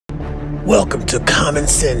Welcome to Common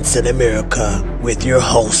Sense in America with your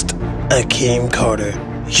host, Akeem Carter.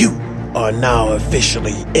 You are now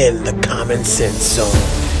officially in the Common Sense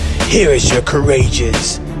Zone. Here is your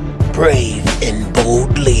courageous, brave, and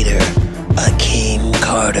bold leader, Akeem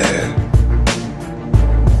Carter.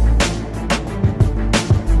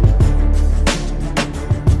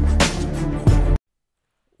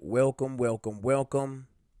 Welcome.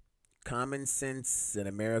 Common Sense in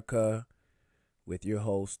America with your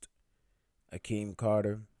host, Akeem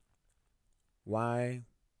Carter. Why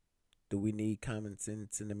do we need common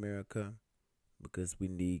sense in America? Because we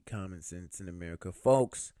need common sense in America.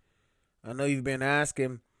 Folks, I know you've been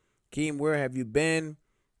asking, Akeem, where have you been?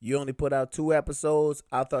 You only put out 2 episodes.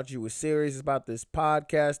 I thought you were serious about this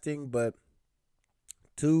podcasting, but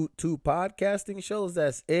two podcasting shows,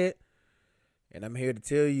 that's it. And I'm here to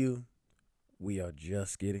tell you, we are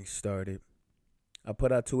just getting started. I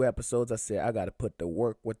put out 2 episodes. I said, I got to put the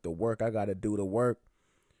work with the work. I got to do the work.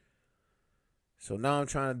 So now I'm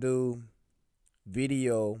trying to do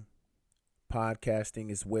video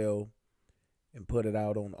podcasting as well and put it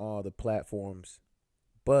out on all the platforms.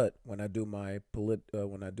 But when I do my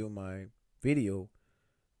video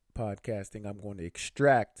podcasting, I'm going to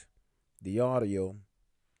extract the audio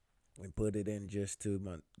and put it in just to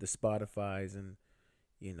the Spotify's and,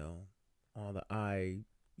 all the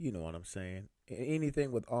you know what I'm saying.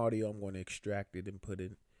 Anything with audio, I'm going to extract it and put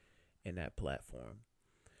it in that platform.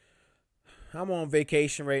 I'm on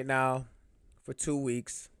vacation right now for 2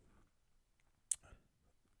 weeks.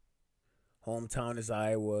 Hometown is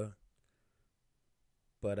Iowa,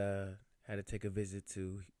 but had to take a visit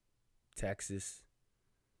to Texas.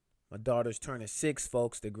 My daughter's turning 6,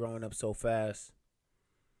 folks. They're growing up so fast.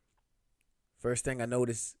 First thing I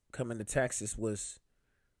noticed coming to Texas was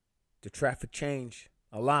the traffic change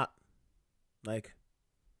a lot. Like,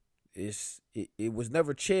 it was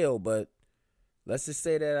never chill, but let's just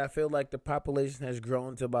say that I feel like the population has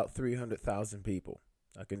grown to about 300,000 people.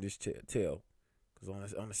 I can just tell.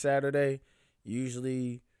 Because on a Saturday,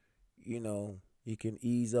 usually, you can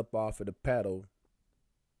ease up off of the pedal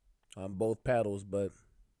on both pedals, but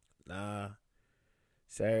nah.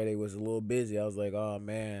 Saturday was a little busy. I was like, oh,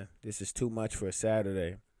 man, this is too much for a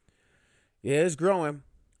Saturday. Yeah, it's growing.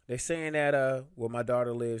 They're saying that where my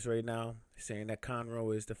daughter lives right now, they're saying that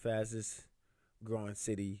Conroe is the fastest growing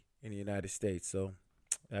city in the United States. So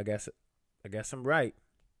I guess I'm right.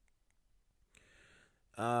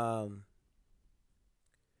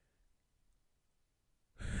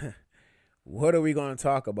 What are we going to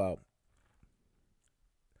talk about?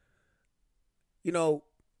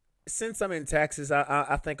 Since I'm in Texas,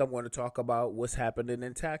 I think I'm going to talk about what's happening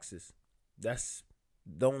in Texas. That's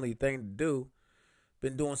the only thing to do.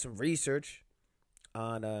 Been doing some research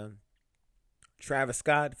on Travis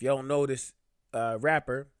Scott. If y'all don't know this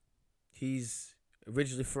rapper, he's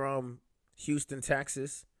originally from Houston,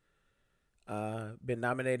 Texas. Been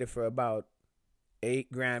nominated for about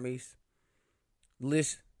 8 Grammys.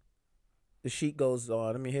 The sheet goes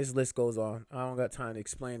on. His list goes on. I don't got time to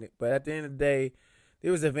explain it. But at the end of the day,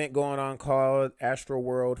 there was an event going on called Astro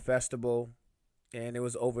World Festival, and it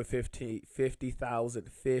was over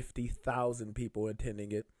 50,000 people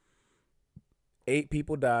attending it. 8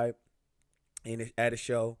 people died at a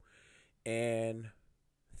show, and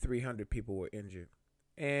 300 people were injured.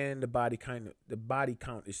 And the body count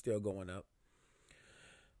is still going up.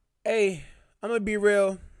 Hey, I'm gonna be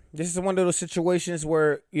real. This is one of those situations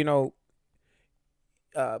where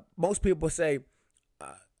most people say,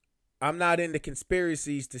 I'm not into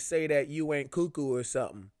conspiracies to say that you ain't cuckoo or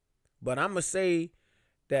something. But I'm going to say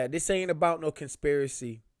that this ain't about no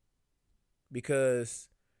conspiracy, because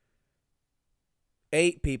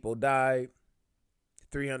 8 people died,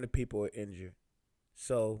 300 people were injured.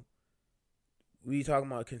 So we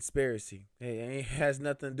talking about conspiracy. It has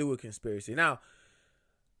nothing to do with conspiracy. Now,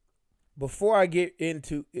 before I get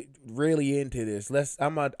into this,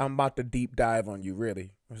 I'm about to deep dive on you,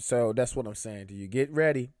 really. So that's what I'm saying to you. Get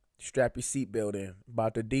ready. Strap your seatbelt in.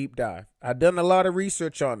 About to deep dive. I've done a lot of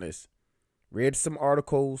research on this. Read some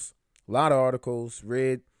articles, a lot of articles.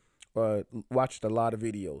 Watched a lot of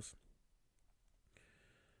videos.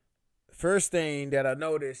 First thing that I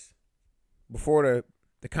noticed before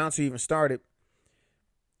the concert even started,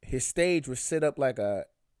 his stage was set up like a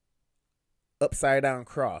upside down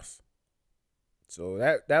cross. So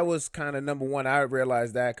that was kind of number one. I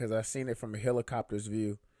realized that because I seen it from a helicopter's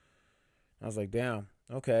view. I was like, damn.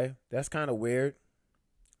 Okay, that's kind of weird.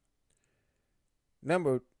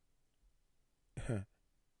 Number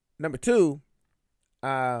 2,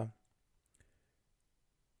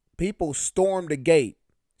 people stormed the gate.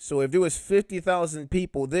 So if there was 50,000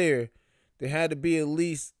 people there, there had to be at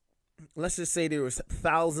least let's just say there was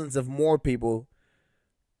thousands of more people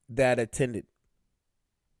that attended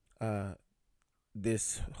uh,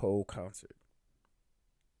 this whole concert.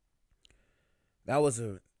 That was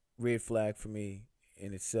a red flag for me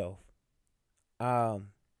in itself. Um,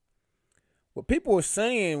 what people were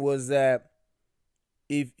saying was that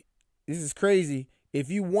if this is crazy, if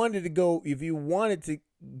you wanted to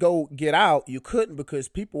go get out, you couldn't because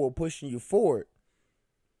people were pushing you forward.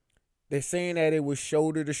 They're saying that it was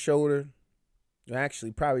shoulder to shoulder,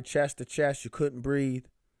 actually probably chest to chest. You couldn't breathe.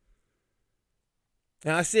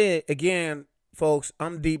 And I said again, folks,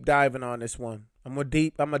 I'm deep diving on this one. I'm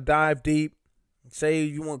gonna dive deep. Say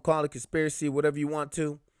you want to call it conspiracy, whatever you want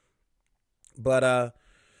to. But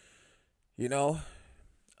you know,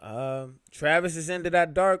 Travis is into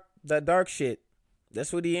that dark shit.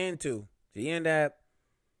 That's what he into. He in that,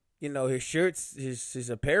 his shirts, his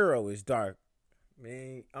apparel is dark.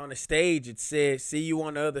 Man, on the stage it said, "See you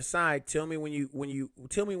on the other side." Tell me when you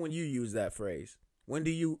use that phrase. When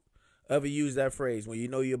do you ever use that phrase? When you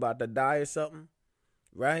know you're about to die or something,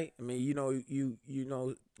 right? I mean,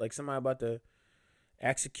 like somebody about to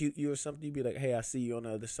execute you or something. You be like, "Hey, I see you on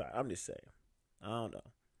the other side." I'm just saying. I don't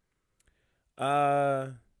know.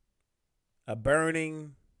 A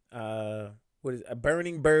burning a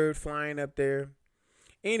burning bird flying up there.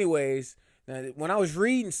 Anyways, now, when I was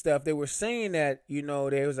reading stuff, they were saying that,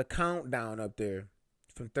 there was a countdown up there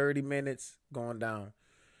from 30 minutes going down.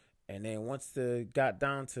 And then once it got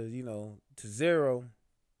down to, to zero,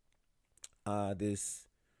 the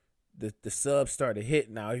subs started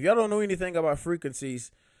hitting. Now, if y'all don't know anything about frequencies,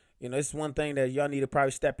 it's one thing that y'all need to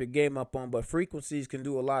probably step your game up on, but frequencies can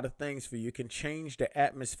do a lot of things for you. It can change the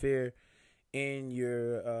atmosphere in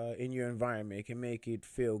your environment. It can make it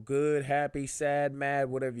feel good, happy, sad, mad,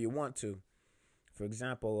 whatever you want to. For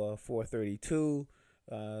example, 432,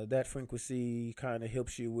 that frequency kind of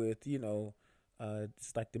helps you with,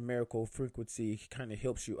 it's like the miracle frequency kind of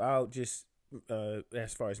helps you out just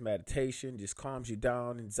as far as meditation, just calms you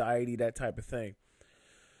down, anxiety, that type of thing.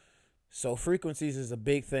 So frequencies is a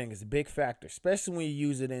big thing. It's a big factor, especially when you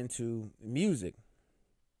use it into music.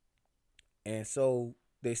 And so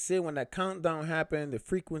they said when that countdown happened, the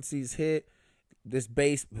frequencies hit, this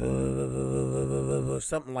bass,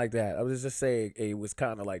 something like that. I was just saying it was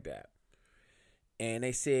kind of like that. And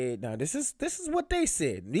they said, now this is what they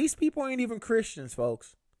said. These people ain't even Christians,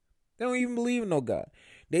 folks. They don't even believe in no God.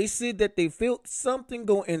 They said that they felt something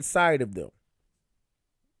go inside of them.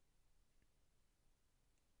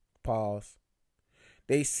 Pause.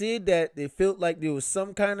 They said that they felt like there was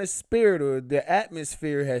some kind of spirit or the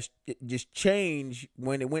atmosphere has just changed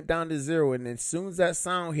when it went down to zero. And then as soon as that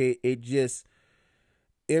sound hit,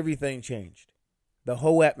 everything changed. The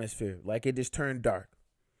whole atmosphere, like it just turned dark.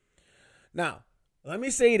 Now, let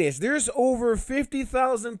me say this. There's over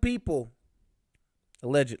 50,000 people,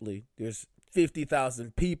 allegedly. There's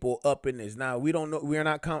 50,000 people up in this. Now, we don't know. We're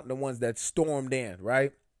not counting the ones that stormed in,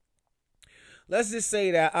 right? Let's just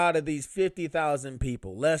say that out of these 50,000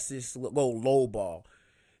 people, let's just go lowball.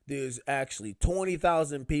 There's actually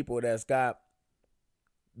 20,000 people that's got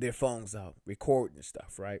their phones out recording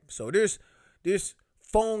stuff, right? So there's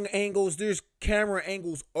phone angles, there's camera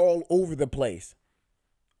angles all over the place.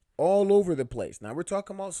 All over the place. Now we're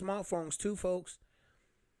talking about smartphones too, folks.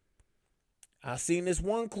 I seen this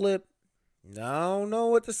one clip. I don't know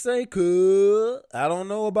what to say, cuz I don't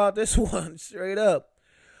know about this one, straight up.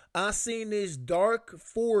 I seen this dark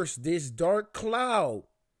force, this dark cloud,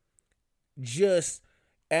 just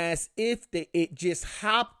as if it just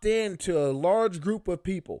hopped into a large group of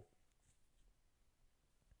people.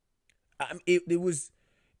 It was,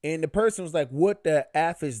 and the person was like, "What the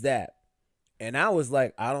F is that?" And I was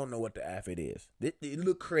like, "I don't know what the F it is." It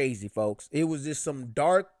looked crazy, folks. It was just some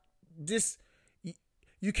dark,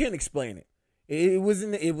 you can't explain it. It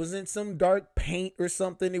wasn't some dark paint or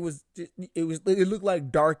something. It looked like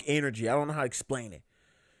dark energy. I don't know how to explain it.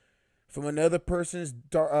 From another person's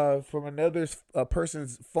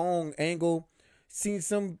person's phone angle, seen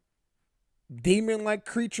some demon-like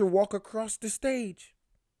creature walk across the stage.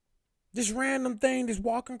 This random thing just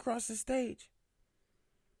walking across the stage.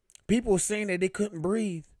 People were saying that they couldn't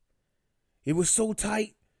breathe. It was so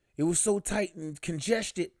tight. It was so tight and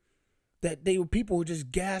congested that people were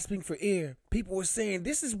just gasping for air. People were saying,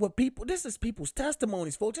 this is people's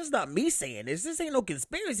testimonies, folks. It's not me saying this. This ain't no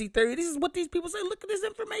conspiracy theory. This is what these people say. Look at this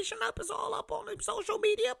information up. It's all up on the social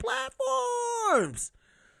media platforms.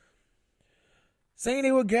 Saying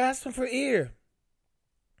they were gasping for air.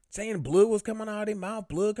 Saying blood was coming out of their mouth,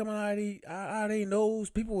 blood coming out of their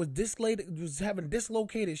nose. People was having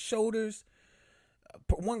dislocated shoulders.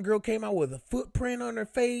 One girl came out with a footprint on her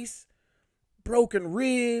face. broken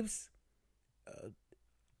ribs,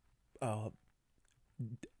 uh,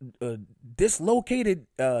 dislocated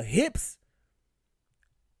hips,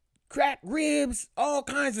 cracked ribs, all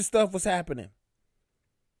kinds of stuff was happening.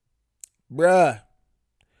 Bruh.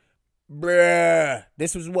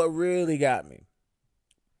 This was what really got me.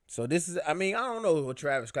 So this is, I mean, I don't know what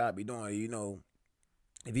Travis Scott be doing. You know,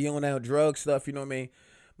 if he on that drug stuff, you know what I mean.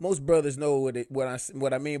 Most brothers know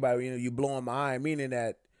what I mean by, you know, you blowing my eye, meaning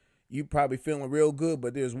that you probably feeling real good,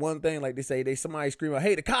 but there's one thing, like they say, somebody scream out,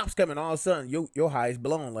 "Hey, the cops coming!" All of a sudden, your high is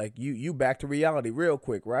blown, like you back to reality real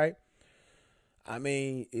quick, right? I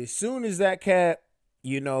mean, as soon as that cat,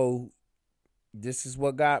 you know, this is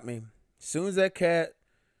what got me. As soon as that cat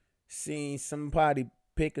seen somebody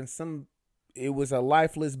picking it was a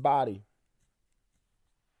lifeless body.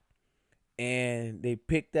 And they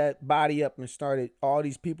picked that body up and all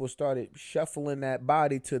these people started shuffling that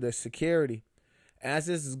body to the security. As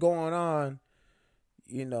this is going on,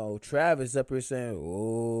 you know, Travis up here saying,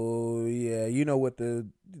 "Oh, yeah," you know, with the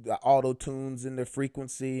auto tunes and the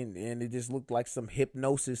frequency, and it just looked like some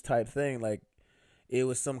hypnosis type thing. Like it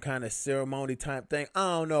was some kind of ceremony type thing.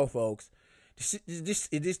 I don't know, folks.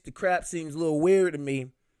 The crap seems a little weird to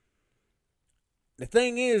me. The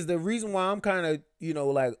thing is, the reason why I'm kind of, you know,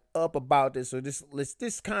 like up about this, or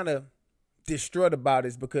this kind of distraught about it,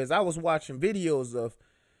 is because I was watching videos of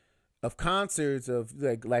concerts of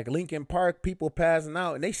like Linkin Park, people passing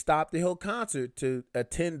out, and they stopped the whole concert to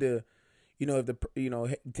attend to, you know,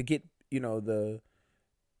 to get, you know, the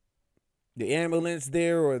ambulance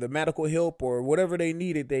there or the medical help or whatever they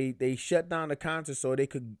needed. They shut down the concert so they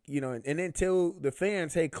could, you know, and then tell the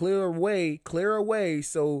fans, "Hey, clear away,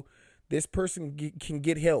 so this person can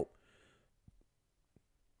get help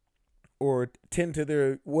or tend to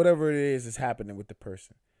their whatever it is happening with the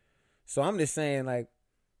person." So I'm just saying, like,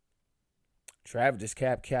 Travis just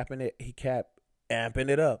kept capping it. He kept amping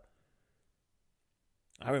it up.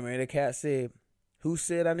 I remember the cat said, "Who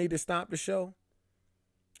said I need to stop the show?"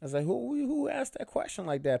 I was like, who asked that question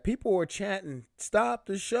like that? People were chanting, "Stop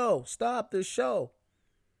the show, stop the show."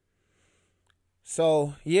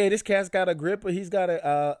 So yeah, this cat's got a grip, but he's got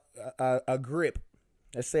a grip.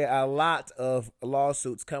 Let's say a lot of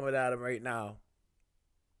lawsuits coming at him right now.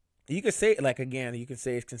 You could say it, like, again, you can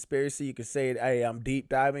say it's conspiracy. You can say, "Hey, I'm deep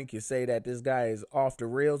diving." You can say that this guy is off the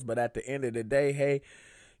rails. But at the end of the day, hey,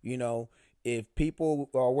 you know, if people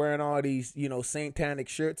are wearing all these, you know, satanic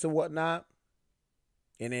shirts or whatnot,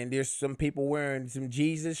 and then there's some people wearing some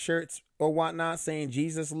Jesus shirts or whatnot saying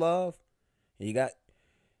Jesus love, and you got,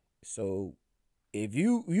 so if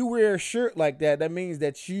you wear a shirt like that, that means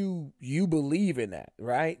that you believe in that,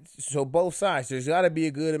 right? So both sides, there's got to be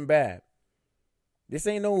a good and bad. This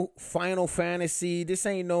ain't no Final Fantasy. This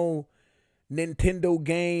ain't no Nintendo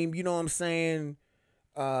game. You know what I'm saying?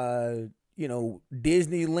 You know,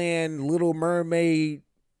 Disneyland, Little Mermaid,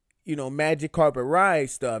 you know, Magic Carpet Ride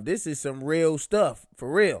stuff. This is some real stuff, for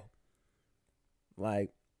real.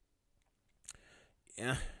 Like,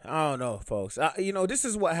 yeah, I don't know, folks. You know, this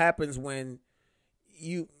is what happens when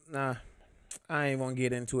I ain't gonna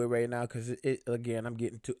get into it right now because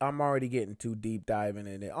I'm already getting too deep diving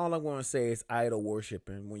in it. All I'm gonna say is idol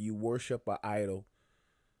worshiping. When you worship an idol,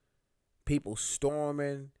 people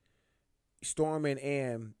storming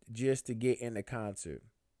in just to get in the concert.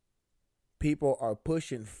 People are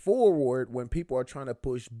pushing forward when people are trying to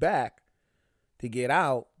push back to get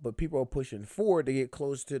out, but people are pushing forward to get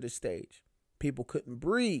close to the stage. People couldn't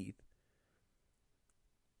breathe.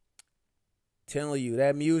 Telling you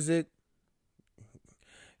that music.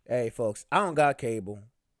 Hey, folks, I don't got cable.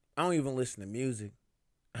 I don't even listen to music.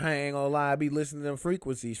 I ain't gonna lie, I be listening to them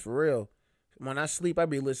frequencies for real. When I sleep, I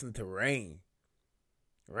be listening to rain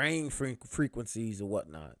frequencies and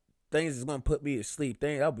whatnot. Things that's gonna put me to sleep.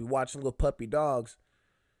 I'll be watching little puppy dogs.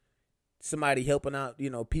 Somebody helping out, you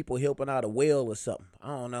know, people helping out a whale or something. I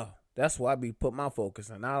don't know. That's why I be putting my focus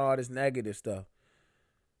on, not all this negative stuff.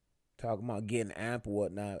 Talking about getting amped or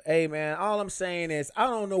whatnot. Hey, man, all I'm saying is I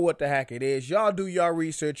don't know what the heck it is. Y'all do y'all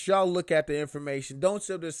research. Y'all look at the information. Don't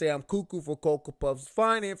sit there and say I'm cuckoo for Cocoa Puffs.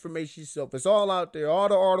 Find the information yourself. It's all out there. All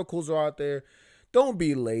the articles are out there. Don't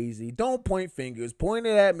be lazy. Don't point fingers. Point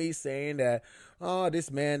it at me saying that, "Oh, this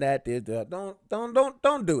man that did that." Don't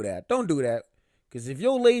do that. Don't do that. Because if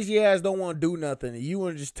your lazy ass don't want to do nothing and you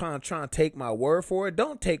want to just trying to take my word for it,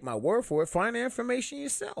 don't take my word for it. Find the information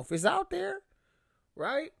yourself. It's out there.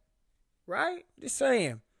 Right? Just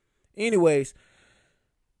saying. Anyways,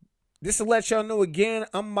 this will let y'all know again,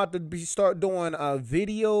 I'm about to start doing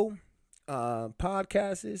video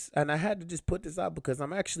podcasts. And I had to just put this out because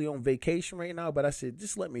I'm actually on vacation right now. But I said,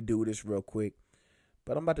 just let me do this real quick.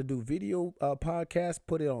 But I'm about to do video podcasts,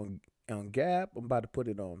 put it on on Gap. I'm about to put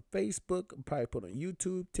it on Facebook. I'm probably put it on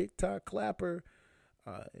YouTube, TikTok, Clapper.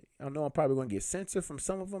 I know I'm probably going to get censored from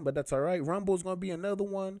some of them, but that's all right. Rumble's going to be another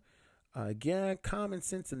one. Again, Common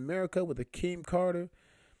Sense in America with Akeem Carter.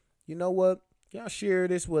 You know what? Y'all share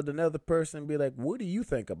this with another person and be like, what do you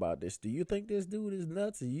think about this? Do you think this dude is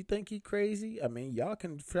nuts? Do you think he crazy? I mean, y'all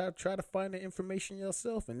can try to find the information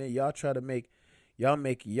yourself, and then y'all try to make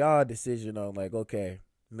y'all decision on like, okay,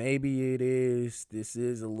 maybe this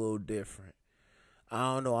is a little different.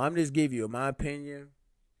 I don't know. I'm just giving you my opinion.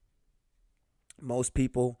 Most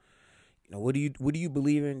people, what do you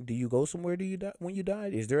believe in? Do you go somewhere? Do you die when you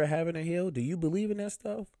die? Is there a heaven and hell? Do you believe in that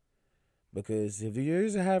stuff? Because if there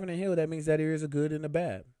is a heaven and hell, that means that there is a good and a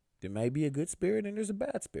bad. There may be a good spirit and there's a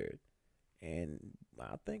bad spirit. And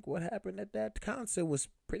I think what happened at that concert was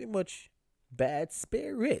pretty much bad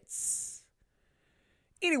spirits.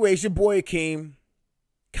 Anyways, your boy Akeem,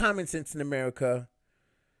 Common Sense in America.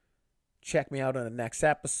 Check me out on the next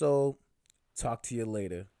episode. Talk to you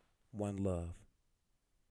later. One love.